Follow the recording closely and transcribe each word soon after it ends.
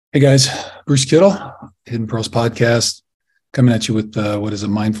Hey guys, Bruce Kittle, Hidden Pearls Podcast, coming at you with what is a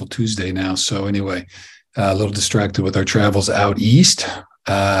Mindful Tuesday now. So anyway, a little distracted with our travels out east.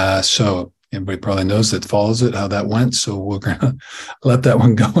 So everybody probably knows that follows it, how that went. So we're gonna let that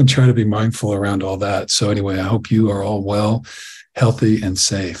one go and try to be mindful around all that. So anyway, I hope you are all well, healthy, and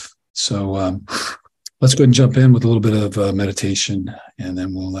safe. So let's go ahead and jump in with a little bit of meditation, and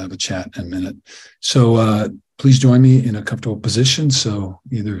then we'll have a chat in a minute. So please join me in a comfortable position. So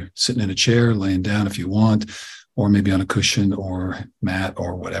either sitting in a chair, laying down if you want, or maybe on a cushion or mat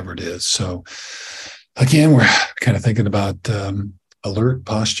or whatever it is. So again, we're kind of thinking about alert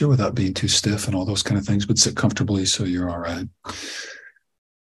posture without being too stiff and all those kind of things, but sit comfortably so you're all right.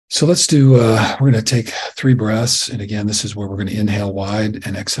 So let's do, we're going to take 3 breaths. And again, this is where we're going to inhale wide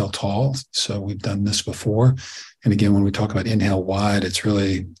and exhale tall. So we've done this before. And again, when we talk about inhale wide, it's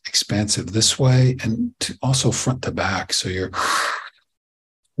really expansive this way and also front to back. So you're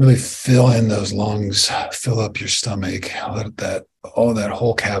really fill in those lungs, fill up your stomach, let all that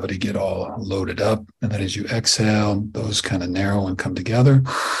whole cavity get all loaded up. And then as you exhale, those kind of narrow and come together.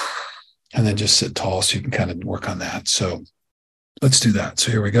 And then just sit tall so you can kind of work on that. So let's do that.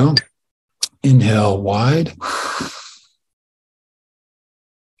 So here we go. Inhale wide.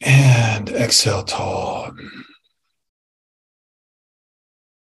 And exhale tall.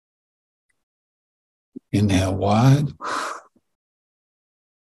 Inhale wide.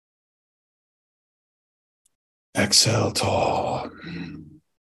 Exhale tall.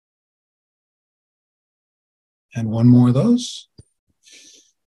 And one more of those.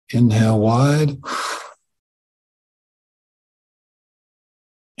 Inhale wide.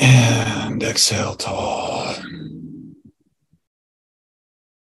 And exhale tall.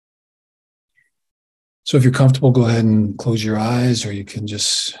 So if you're comfortable, go ahead and close your eyes, or you can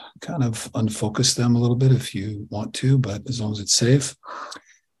just kind of unfocus them a little bit if you want to, but as long as it's safe.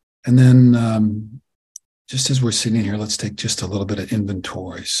 And then just as we're sitting here, let's take just a little bit of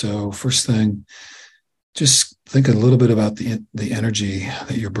inventory. So first thing, just think a little bit about the energy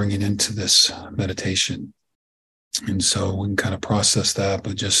that you're bringing into this meditation. And so we can kind of process that,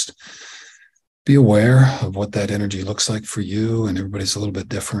 but just be aware of what that energy looks like for you. And everybody's a little bit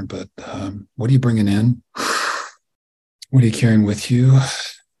different, but what are you bringing in? What are you carrying with you?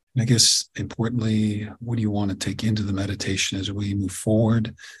 And I guess importantly, what do you want to take into the meditation as we move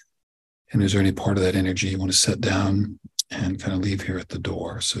forward? And is there any part of that energy you want to set down and kind of leave here at the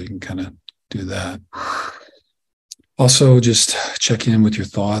door? So you can kind of do that. Also, just check in with your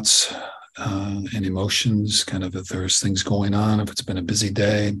thoughts and emotions, kind of if there's things going on, if it's been a busy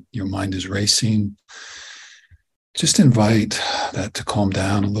day, your mind is racing. Just invite that to calm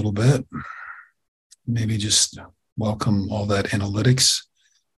down a little bit. Maybe just welcome all that analytics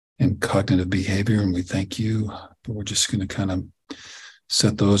and cognitive behavior, and we thank you, but we're just going to kind of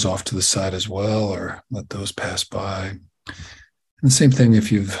set those off to the side as well, or let those pass by. And the same thing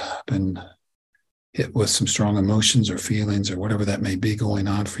if you've been hit with some strong emotions or feelings or whatever that may be going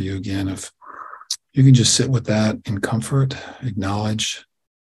on for you. Again, if you can just sit with that in comfort, acknowledge,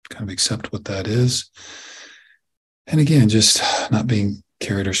 kind of accept what that is. And again, just not being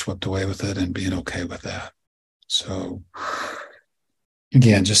carried or swept away with it and being okay with that. So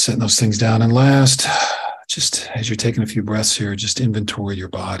again, just setting those things down. And last, just as you're taking a few breaths here, just inventory your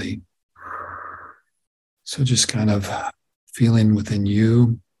body. So just kind of feeling within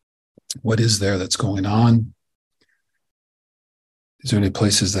you, what is there that's going on? Is there any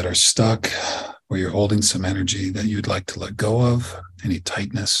places that are stuck where you're holding some energy that you'd like to let go of? Any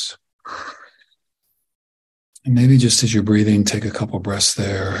tightness? And maybe just as you're breathing, take a couple breaths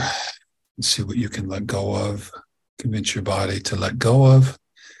there and see what you can let go of. Convince your body to let go of,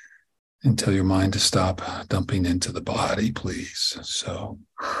 and tell your mind to stop dumping into the body, please. So,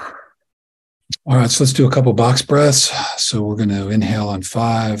 all right, so let's do a couple box breaths. So we're going to inhale on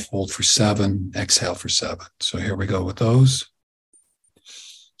 5, hold for 7, exhale for 7. So here we go with those.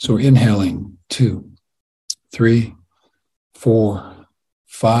 So we're inhaling 2, 3, 4,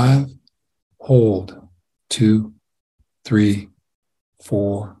 5, hold 2, 3,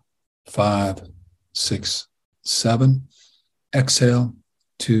 4, 5, 6, 7. Exhale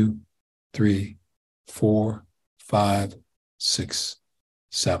 2, 3, 4, 5, 6,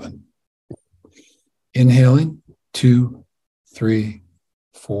 7. Inhaling 2, 3,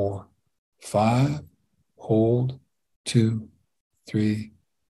 4, 5. Hold 2, 3,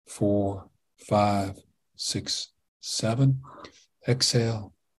 4, 5, 6, 7.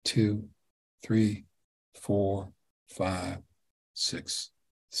 Exhale 2, 3, 4, 5, 6,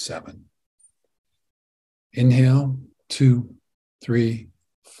 7. Inhale 2, 3,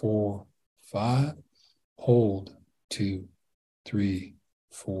 4, 5. Hold 2, 3,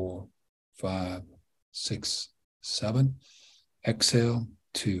 4, 5, 6, 7. Exhale,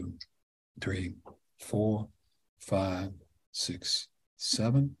 2, 3, 4, 5, 6,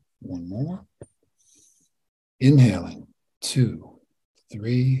 7. One more. Inhaling, 2,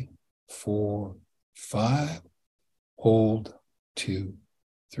 3, 4, 5. Hold, 2,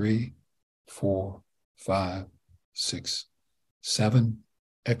 3, 4, 5, 6, 7.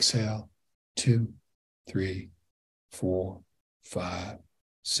 Exhale, 2, 3, 4, 5,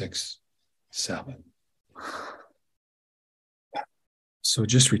 6, 7. So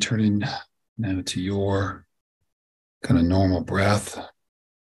just returning now to your kind of normal breath.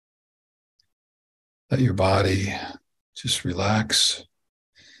 Let your body just relax.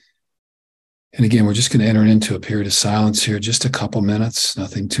 And again, we're just going to enter into a period of silence here, just a couple minutes,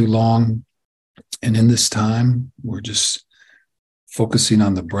 nothing too long. And in this time, we're just focusing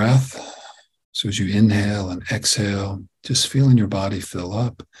on the breath. So as you inhale and exhale, just feeling your body fill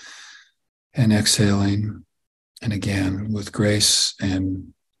up and exhaling. And again, with grace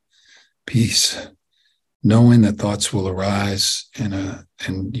and peace, knowing that thoughts will arise and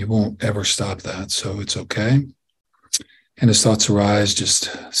you won't ever stop that. So it's okay. And as thoughts arise,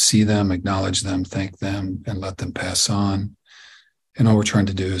 just see them, acknowledge them, thank them, and let them pass on. And all we're trying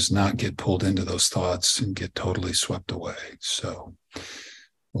to do is not get pulled into those thoughts and get totally swept away. So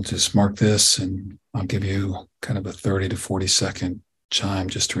we'll just mark this, and I'll give you kind of a 30 to 40 second chime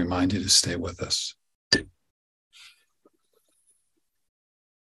just to remind you to stay with us.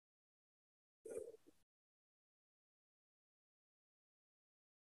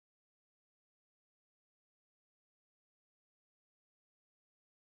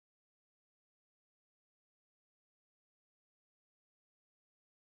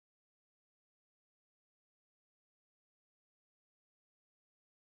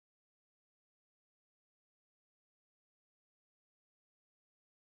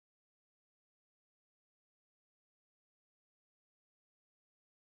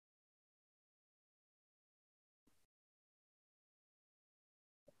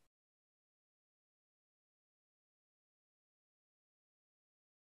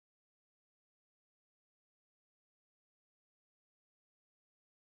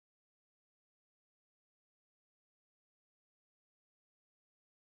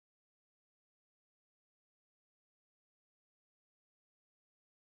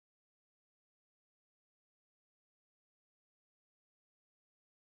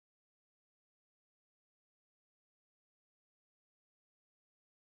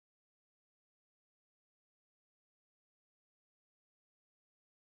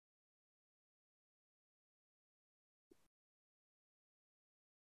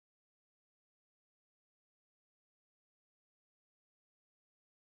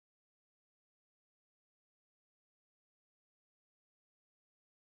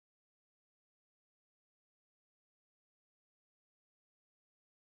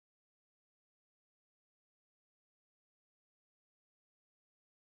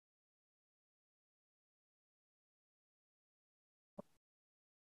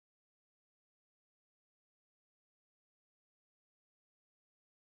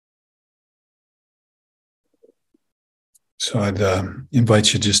 So I'd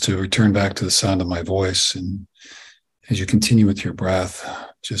invite you just to return back to the sound of my voice. And as you continue with your breath,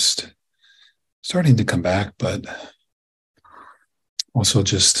 just starting to come back, but also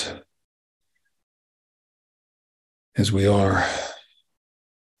just as we are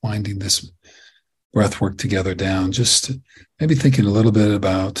winding this breath work together down, just maybe thinking a little bit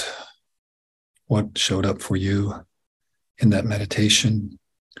about what showed up for you in that meditation.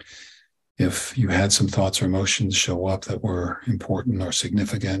 If you had some thoughts or emotions show up that were important or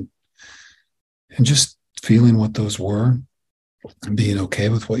significant, and just feeling what those were and being okay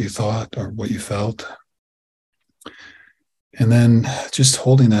with what you thought or what you felt. And then just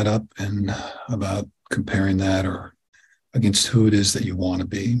holding that up and about comparing that or against who it is that you want to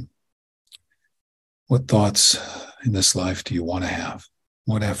be. What thoughts in this life do you want to have?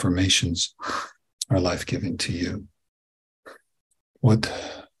 What affirmations are life-giving to you? What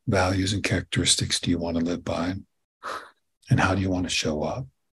values and characteristics do you want to live by? And how do you want to show up?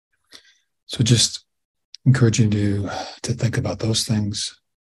 So just encouraging you to think about those things,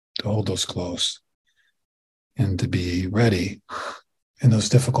 to hold those close, and to be ready in those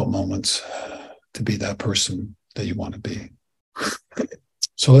difficult moments to be that person that you want to be.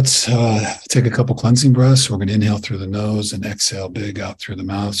 So let's take a couple cleansing breaths. We're going to inhale through the nose and exhale big out through the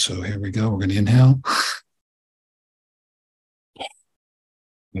mouth. So here we go. We're going to inhale.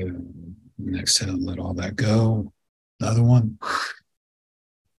 And exhale and let all that go. Another one.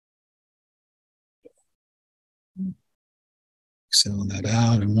 Exhaling that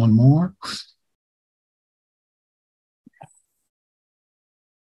out, and one more.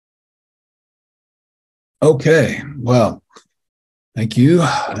 Okay, well, thank you.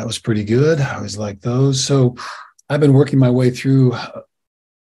 That was pretty good. I always like those. So I've been working my way through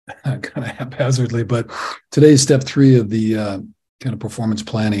kind of haphazardly, but today's step three of the kind of performance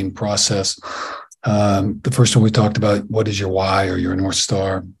planning process. The first one we talked about, what is your why or your North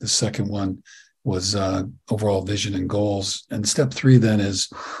Star? The second one was overall vision and goals. And step three then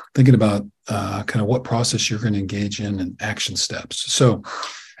is thinking about kind of what process you're going to engage in and action steps. So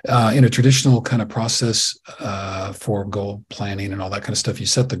in a traditional kind of process for goal planning and all that kind of stuff, you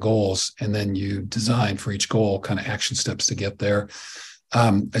set the goals and then you design for each goal kind of action steps to get there.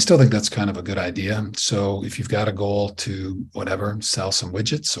 I still think that's kind of a good idea. So if you've got a goal to whatever, sell some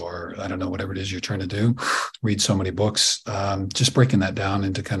widgets or I don't know, whatever it is you're trying to do, read so many books, just breaking that down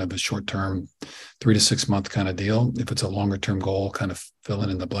into kind of a short-term 3 to 6 month kind of deal. If it's a longer term goal, kind of filling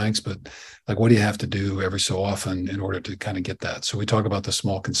in the blanks, but like, what do you have to do every so often in order to kind of get that? So we talk about the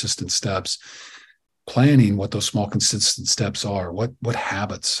small, consistent steps. Planning what those small consistent steps are. What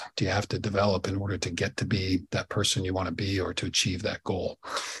habits do you have to develop in order to get to be that person you want to be or to achieve that goal?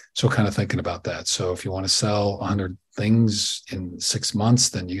 So kind of thinking about that. So if you want to sell 100 things in 6 months,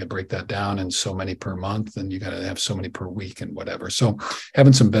 then you got to break that down in so many per month, and you got to have so many per week and whatever. So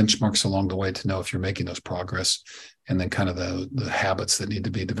having some benchmarks along the way to know if you're making those progress, and then kind of the habits that need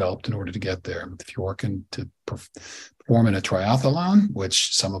to be developed in order to get there. If you're working to perform in a triathlon,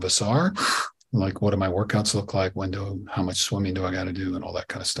 which some of us are, like, what do my workouts look like? How much swimming do I got to do, and all that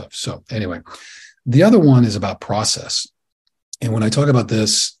kind of stuff. So anyway, the other one is about process. And when I talk about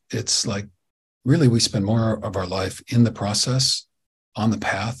this, it's like, really, we spend more of our life in the process on the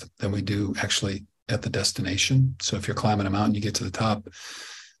path than we do actually at the destination. So if you're climbing a mountain, you get to the top,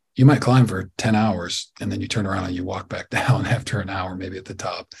 you might climb for 10 hours and then you turn around and you walk back down after an hour, maybe at the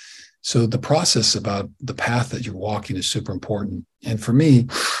top. So the process about the path that you're walking is super important. And for me,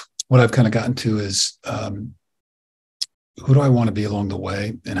 what I've kind of gotten to is who do I want to be along the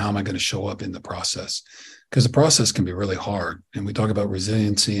way, and how am I going to show up in the process? Because the process can be really hard. And we talk about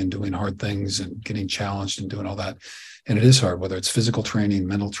resiliency and doing hard things and getting challenged and doing all that. And it is hard, whether it's physical training,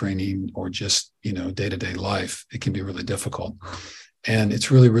 mental training, or just, day-to-day life. It can be really difficult. And it's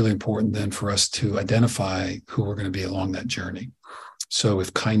really, really important then for us to identify who we're going to be along that journey. So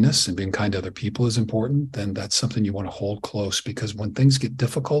if kindness and being kind to other people is important, then that's something you want to hold close, because when things get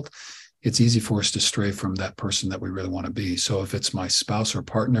difficult, it's easy for us to stray from that person that we really want to be. So if it's my spouse or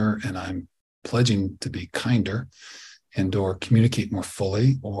partner and I'm pledging to be kinder and or communicate more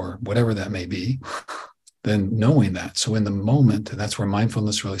fully or whatever that may be, then knowing that. So in the moment, and that's where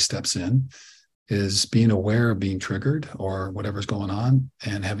mindfulness really steps in, is being aware of being triggered or whatever's going on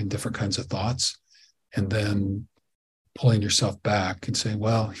and having different kinds of thoughts, and then pulling yourself back and saying,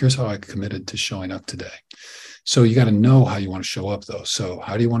 well, here's how I committed to showing up today. So you got to know how you want to show up, though. So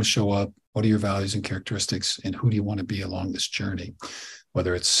how do you want to show up? What are your values and characteristics? And who do you want to be along this journey?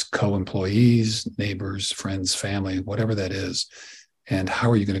 Whether it's co-employees, neighbors, friends, family, whatever that is. And how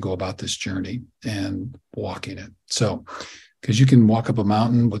are you going to go about this journey and walking it? So, because you can walk up a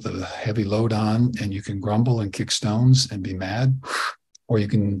mountain with a heavy load on and you can grumble and kick stones and be mad, or you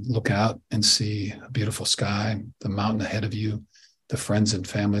can look out and see a beautiful sky, the mountain ahead of you, the friends and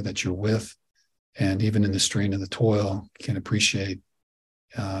family that you're with, and even in the strain and the toil, can appreciate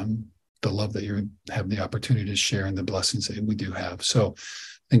the love that you have the opportunity to share and the blessings that we do have. So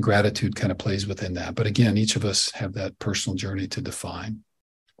I think gratitude kind of plays within that. But again, each of us have that personal journey to define.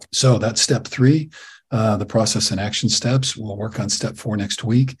 So that's step three, the process and action steps. We'll work on step 4 next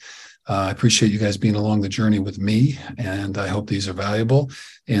week. I appreciate you guys being along the journey with me, and I hope these are valuable.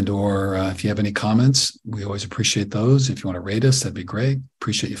 And or if you have any comments, we always appreciate those. If you want to rate us, that'd be great.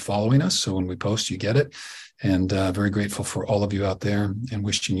 Appreciate you following us, so when we post, you get it. And very grateful for all of you out there, and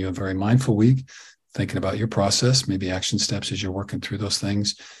wishing you a very mindful week, thinking about your process, maybe action steps as you're working through those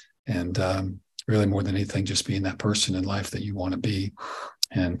things. And really, more than anything, just being that person in life that you want to be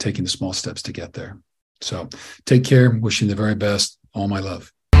and taking the small steps to get there. So take care. Wishing the very best. All my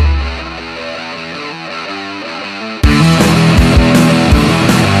love.